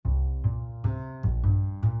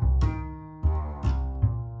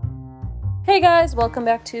Hey guys, welcome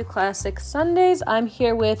back to Classic Sundays. I'm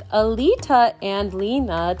here with Alita and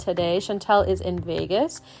Lena today. Chantel is in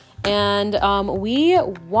Vegas, and we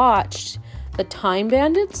watched The Time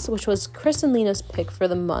Bandits, which was Chris and Lena's pick for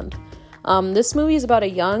the month. This movie is about a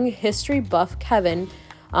young history buff, Kevin,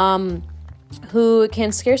 who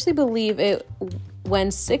can scarcely believe it when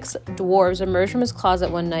 6 dwarves emerge from his closet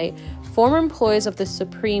one night, former employees of the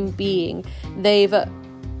Supreme Being. They've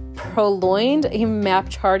purloined a map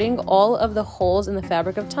charting all of the holes in the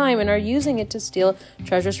fabric of time and are using it to steal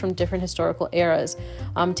treasures from different historical eras.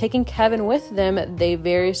 Taking Kevin with them, they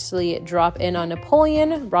variously drop in on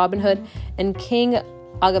Napoleon, Robin Hood, and King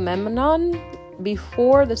Agamemnon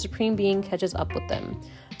before the Supreme Being catches up with them.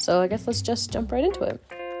 So I guess let's just jump right into it.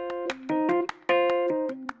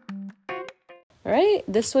 All right,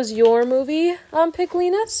 this was your movie pick,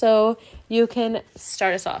 Lena, so you can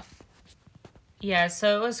start us off. Yeah,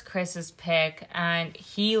 so it was Chris's pick, and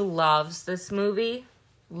he loves this movie.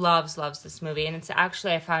 Loves this movie. And it's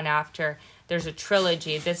actually, I found after, there's a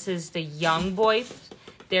trilogy. This is the Young Boy.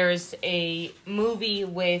 There's a movie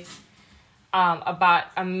with about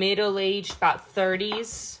a middle-aged, about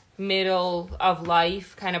 30s, middle of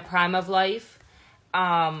life, kind of prime of life,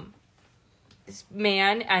 man.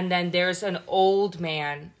 And then there's an old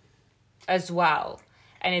man as well.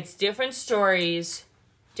 And it's different stories,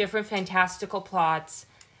 different fantastical plots,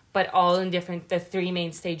 but all in the 3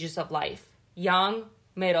 main stages of life: young,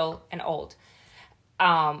 middle, and old.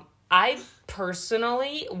 I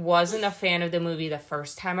personally wasn't a fan of the movie the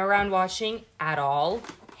first time around watching at all.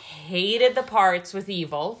 Hated the parts with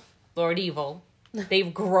Evil, Lord Evil. They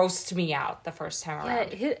grossed me out the first time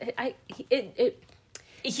around. Yeah,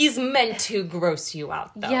 He's meant to gross you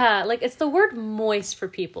out, though. Yeah, like, it's the word moist for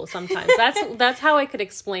people sometimes. That's how I could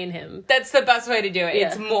explain him. That's the best way to do it. Yeah.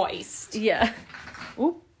 It's moist. Yeah.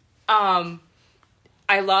 Ooh.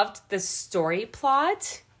 I loved the story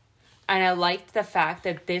plot, and I liked the fact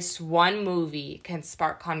that this one movie can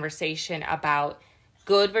spark conversation about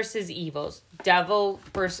good versus evils, devil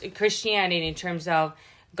versus Christianity in terms of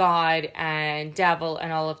God and devil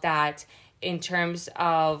and all of that, in terms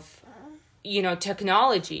of, you know,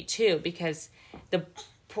 technology too, because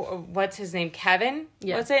what's his name, Kevin?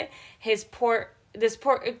 Yeah. What's it? This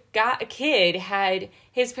poor kid had,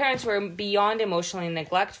 his parents were beyond emotionally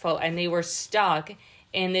neglectful, and they were stuck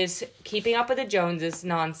in this keeping up with the Joneses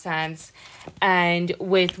nonsense, and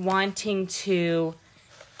with wanting to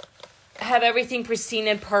have everything pristine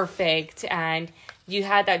and perfect. And you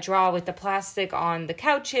had that draw with the plastic on the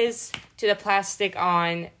couches to the plastic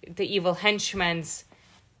on the evil henchmen's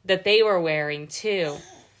that they were wearing too.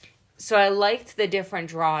 So I liked the different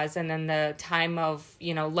draws, and then the time of,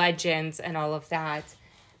 you know, legends and all of that.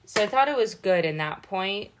 So I thought it was good in that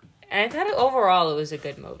point. And I thought overall it was a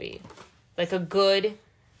good movie. Like a good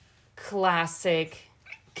classic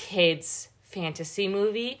kids fantasy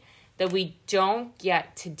movie that we don't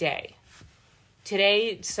get today.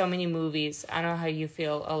 Today, so many movies, I don't know how you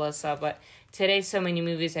feel, Alyssa, but today so many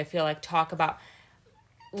movies I feel like talk about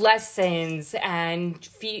lessons and,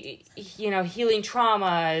 you know, healing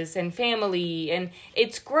traumas and family, and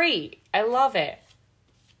it's great. I love it.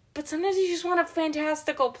 But sometimes you just want a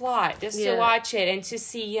fantastical plot just to watch it and to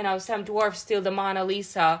see, you know, some dwarf steal the Mona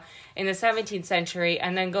Lisa in the 17th century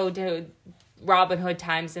and then go to Robin Hood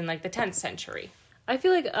times in like the 10th century. I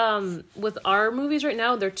feel like with our movies right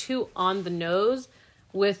now, they're too on the nose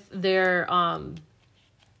with their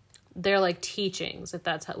like teachings, if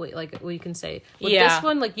that's how, like, what you can say. With this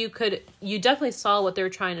one, like, you definitely saw what they were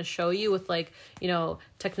trying to show you with, like, you know,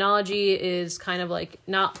 technology is kind of like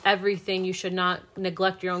not everything. You should not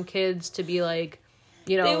neglect your own kids to be like,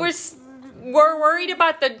 you know. They were worried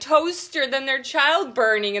about the toaster than their child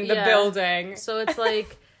burning in the building. So it's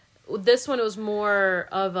like, this one was more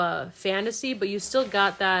of a fantasy, but you still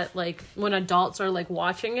got that, like, when adults are, like,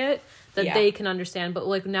 watching it, that they can understand. But,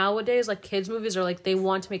 like, nowadays, like, kids movies are, like, they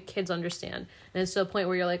want to make kids understand. And it's to a point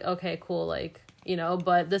where you're like, okay, cool, like, you know.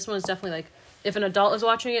 But this one's definitely, like, if an adult is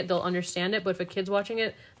watching it, they'll understand it. But if a kid's watching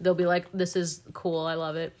it, they'll be like, this is cool, I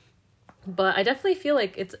love it. But I definitely feel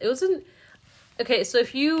like it wasn't... Okay, so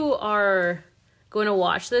if you are going to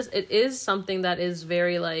watch this, it is something that is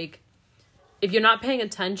very, like... If you're not paying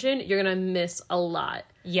attention, you're going to miss a lot.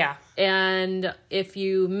 Yeah. And if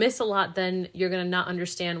you miss a lot, then you're going to not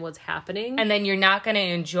understand what's happening. And then you're not going to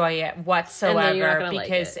enjoy it whatsoever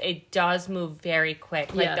because it does move very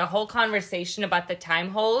quick. Like, the whole conversation about the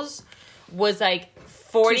time holes was like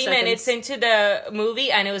 40 minutes into the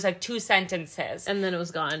movie, and it was like 2 sentences. And then it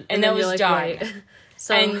was gone. And then it was like,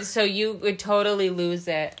 done. So you would totally lose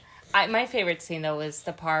it. My favorite scene, though, was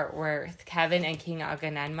the part where Kevin and King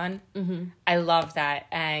Agamemnon. Mm-hmm. I love that.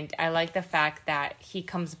 And I like the fact that he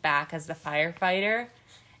comes back as the firefighter.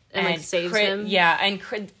 And like, saves him. Yeah, and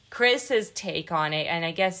Chris's take on it, and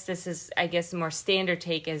I guess this is, a more standard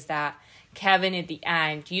take, is that Kevin at the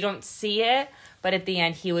end, you don't see it, but at the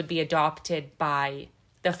end he would be adopted by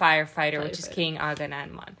the firefighter, which is King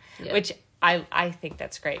Agamemnon. Yeah. Which I think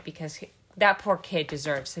that's great, because that poor kid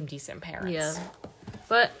deserves some decent parents. Yeah.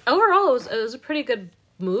 But overall, it was a pretty good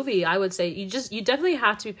movie, I would say. You definitely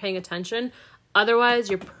have to be paying attention. Otherwise,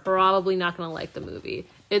 you're probably not going to like the movie.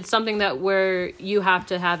 It's something that where you have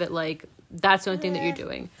to have it like, that's the only thing that you're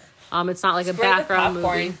doing. It's not like a background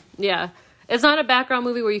movie. Yeah. It's not a background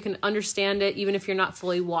movie where you can understand it even if you're not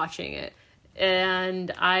fully watching it.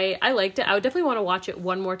 And I liked it. I would definitely want to watch it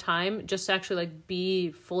one more time just to actually like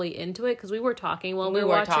be fully into it, because we were talking while we were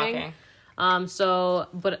watching.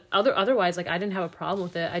 But otherwise, like, I didn't have a problem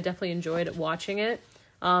with it. I definitely enjoyed watching it.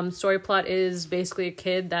 Story plot is basically a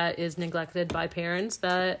kid that is neglected by parents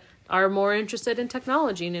that are more interested in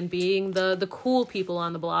technology and in being the cool people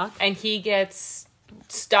on the block. And he gets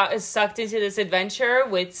sucked into this adventure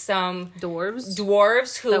with some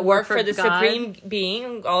dwarves who work for the God. Supreme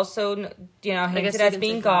Being, also, hinted as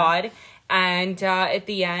being God. And at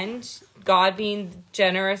the end, God being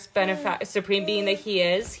generous, supreme being that he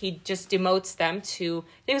is, he just demotes them to,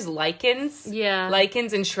 I think it was lichens. Yeah.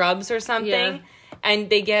 Lichens and shrubs or something. Yeah.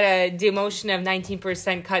 And they get a demotion of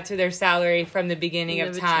 19% cut to their salary from the beginning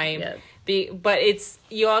of time. Yeah. But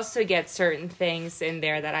you also get certain things in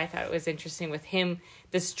there that I thought was interesting with him,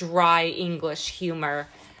 this dry English humor,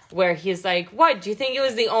 where he's like, what, do you think it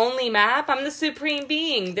was the only map? I'm the supreme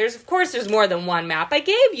being. Of course there's more than one map. I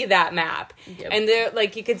gave you that map. Yep. And they're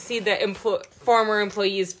like, you could see the former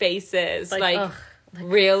employees' faces. Like,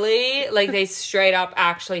 really? Like, they straight up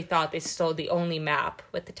actually thought they stole the only map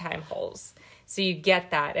with the time holes. So you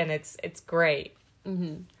get that, and it's great.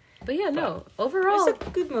 Mm-hmm. But yeah, no, overall, it's a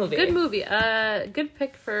good movie. Good movie. Good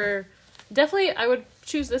pick for, definitely, I would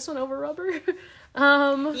choose this one over Rubber.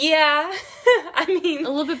 Yeah. I mean, a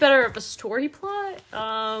little bit better of a story plot.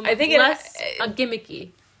 I think less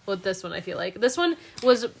gimmicky with this one. I feel like this one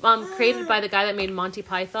was created by the guy that made Monty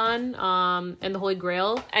Python and the Holy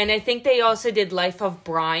Grail, and I think they also did Life of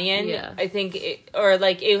Brian. Yeah, I think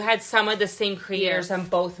it had some of the same creators on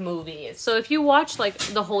both movies. So if you watch like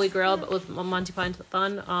the Holy Grail but with Monty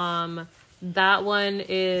Python, that one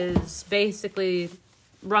is basically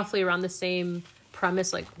roughly around the same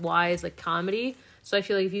premise, like wise, like comedy. So I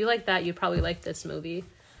feel like if you like that, you'd probably like this movie.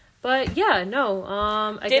 But yeah, no.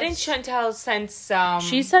 I Didn't Chantel sense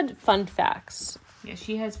she said fun facts. Yeah,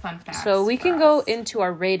 she has fun facts. So we can go into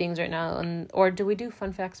our ratings right now, or do we do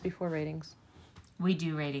fun facts before ratings? We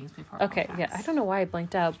do ratings before. Okay, yeah. I don't know why I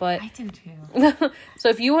blanked out, but I did too. So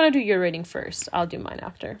if you want to do your rating first, I'll do mine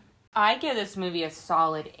after. I give this movie a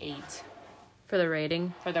solid 8 for the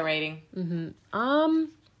rating. Mm-hmm.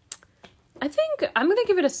 I think I'm gonna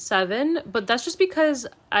give it a 7, but that's just because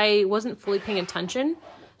I wasn't fully paying attention.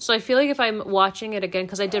 So I feel like if I'm watching it again,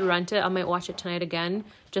 because I did rent it, I might watch it tonight again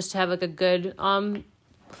just to have like a good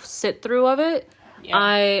sit through of it. Yeah.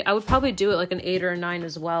 I would probably do it like an 8 or a 9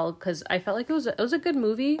 as well, because I felt like it was a good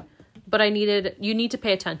movie, but you need to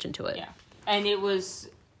pay attention to it. Yeah, and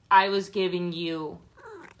I was giving you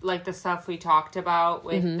like the stuff we talked about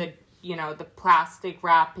with the plastic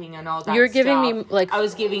wrapping and all that. You're giving me like, I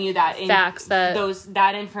was giving you that facts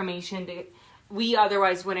that information that we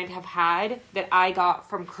otherwise wouldn't have had, that I got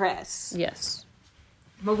from Chris. Yes.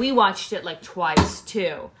 But we watched it like twice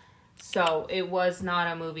too. So it was not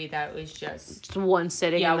a movie that was just one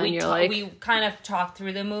sitting. Yeah, and then we kind of talked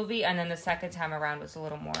through the movie, and then the second time around was a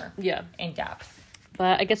little more in depth.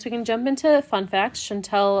 But I guess we can jump into fun facts.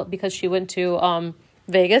 Chantel, because she went to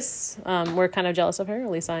Vegas, we're kind of jealous of her, at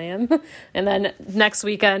least I am. And then next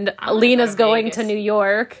weekend, Lena's going to New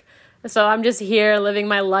York. So I'm just here living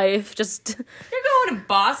my life. You're going to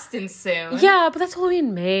Boston soon. Yeah, but that's only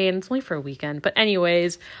in May, and it's only for a weekend. But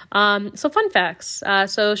anyways, so fun facts.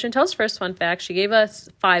 So Chantel's first fun fact, she gave us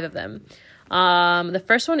 5 of them. The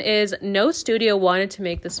first one is, no studio wanted to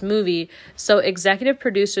make this movie, so executive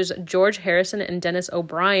producers George Harrison and Dennis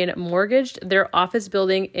O'Brien mortgaged their office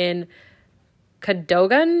building in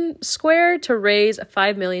Cadogan Square to raise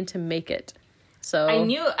 $5 million to make it. So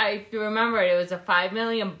I remembered it was a $5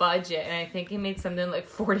 million budget, and I think he made something like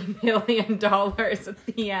 $40 million at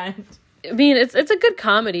the end. I mean, it's a good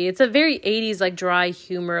comedy. It's a very 80s like dry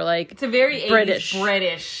humor, like it's a very British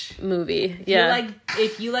movie. Yeah,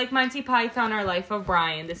 if you like Monty Python or Life of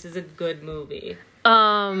Brian, this is a good movie.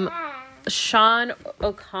 Sean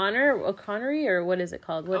O'Connery, or what is it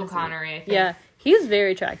called? O'Connery, I think. Yeah. He's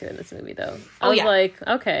very attractive in this movie, though. I was like,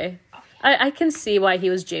 okay. I can see why he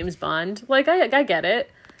was James Bond. Like, I get it.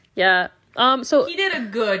 Yeah. So he did a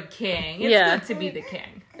good king. It's good to be the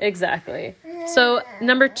king. Exactly. So,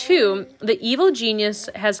 number 2, the evil genius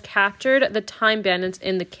has captured the time bandits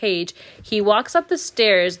in the cage. He walks up the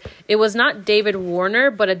stairs. It was not David Warner,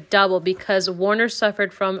 but a double, because Warner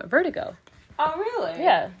suffered from vertigo. Oh, really?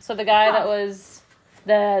 Yeah. So the guy that was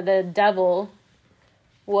the devil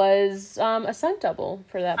was a stunt double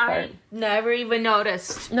for that part. I never even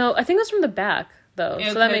noticed. No, I think it was from the back, though.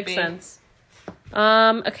 So that makes sense.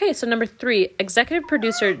 Okay, so number 3, executive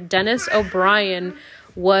producer Dennis O'Brien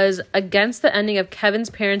was against the ending of Kevin's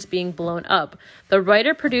parents being blown up. The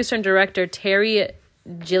writer, producer, and director Terry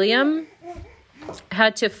Gilliam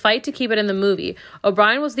had to fight to keep it in the movie.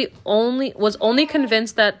 O'Brien was only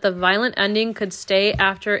convinced that the violent ending could stay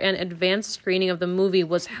after an advanced screening of the movie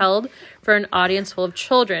was held for an audience full of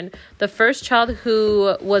children. The first child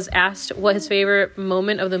who was asked what his favorite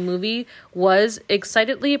moment of the movie was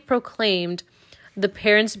excitedly proclaimed the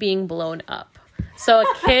parents being blown up. So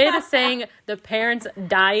a kid saying the parents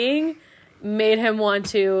dying made him want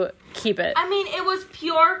to keep it. I mean, it was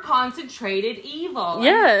pure concentrated evil.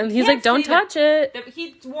 Yeah, and he's like, don't touch it.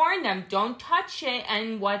 He warned them, don't touch it.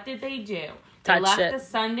 And what did they do? Touched they left it. the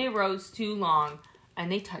Sunday roast too long,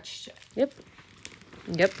 and they touched it. Yep.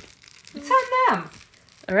 It's on them.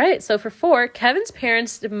 All right, so for 4, Kevin's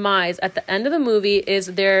parents' demise at the end of the movie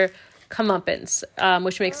is their comeuppance,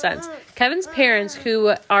 which makes sense. Kevin's parents,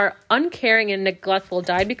 who are uncaring and neglectful,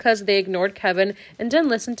 died because they ignored Kevin and didn't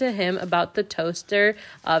listen to him about the toaster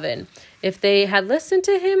oven. If they had listened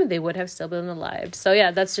to him, they would have still been alive. So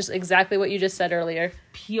yeah, that's just exactly what you just said earlier.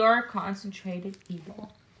 Pure concentrated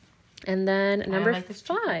evil. And then number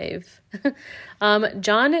 5,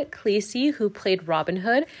 John Cleese, who played Robin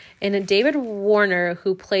Hood, and David Warner,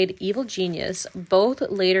 who played Evil Genius, both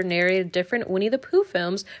later narrated different Winnie the Pooh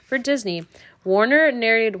films for Disney. Warner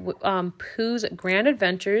narrated Pooh's Grand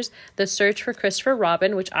Adventures, The Search for Christopher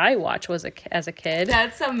Robin, which I watched as a kid.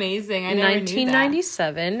 That's amazing. I in never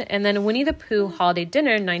 1997, knew that. And then Winnie the Pooh Holiday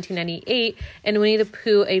Dinner in 1998, and Winnie the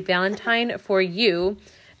Pooh A Valentine for You,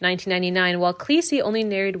 1999, while Cleese only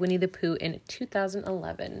narrated Winnie the Pooh in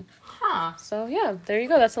 2011. Huh. So yeah, there you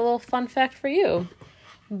go. That's a little fun fact for you.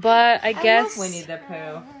 But I guess love Winnie the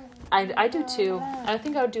Pooh. I do too. I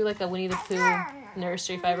think I would do like a Winnie the Pooh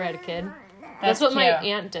nursery if I ever had a kid. That's what cute. my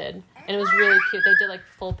aunt did, and it was really cute. They did like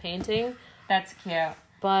full painting. That's cute.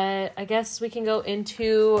 But I guess we can go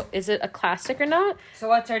into, is it a classic or not? So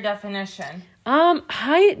what's our definition?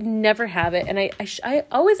 I never have it, and I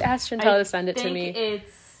always ask Chantal to send it to me.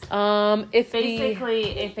 It's if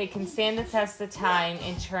it can stand the test of time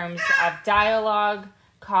in terms of dialogue,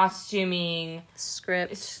 costuming,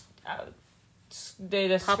 script,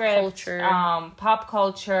 the pop script, culture, pop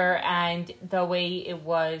culture, and the way it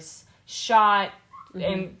was shot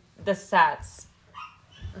in the sets.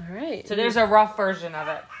 All right. So there's a rough version of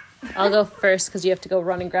it. I'll go first because you have to go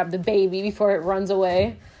run and grab the baby before it runs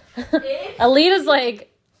away. Alita's like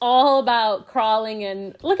all about crawling,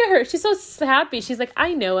 and look at her. She's so happy. She's like,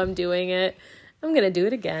 I know I'm doing it. I'm going to do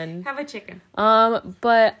it again. Have a chicken.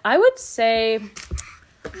 But I wouldn't say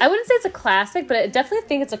it's a classic, but I definitely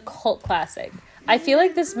think it's a cult classic. I feel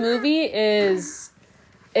like this movie is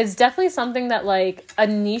definitely something that like a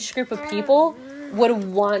niche group of people would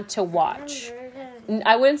want to watch.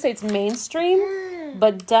 I wouldn't say it's mainstream,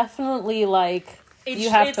 but definitely like you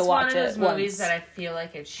have to watch it. It's one of those movies that I feel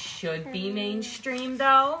like it should be mainstream,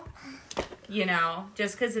 though. You know,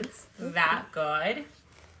 just because it's that good.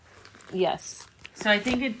 Yes. So I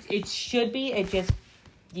think it should be.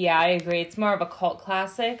 Yeah, I agree. It's more of a cult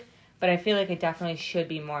classic, but I feel like it definitely should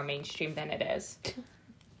be more mainstream than it is.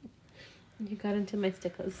 You got into my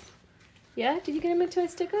stickers. Yeah? Did you get into my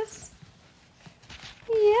stickers?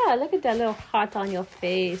 Yeah, look at that little heart on your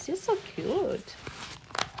face. You're so cute.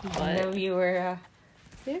 I know you were...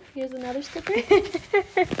 Here's another sticker.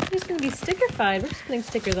 It's gonna be sticker-fied. We're just putting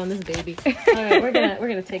stickers on this baby. All right, we're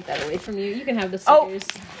gonna take that away from you. You can have the stickers.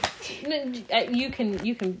 You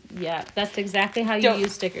can. Yeah, that's exactly how you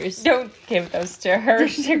use stickers. Don't give those to her.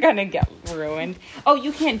 They're gonna get ruined. Oh,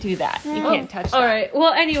 you can't do that. You can't touch that. All right.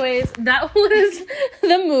 Well, anyways, that was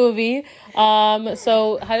the movie.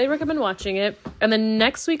 So highly recommend watching it. And then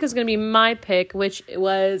next week is gonna be my pick, which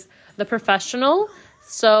was The Professional.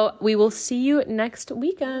 So we will see you next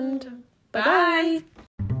weekend. Bye-bye.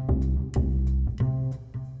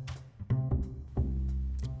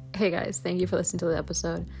 Hey guys, thank you for listening to the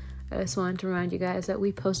episode. I just wanted to remind you guys that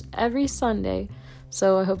we post every Sunday.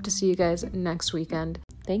 So I hope to see you guys next weekend.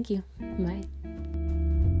 Thank you. Bye.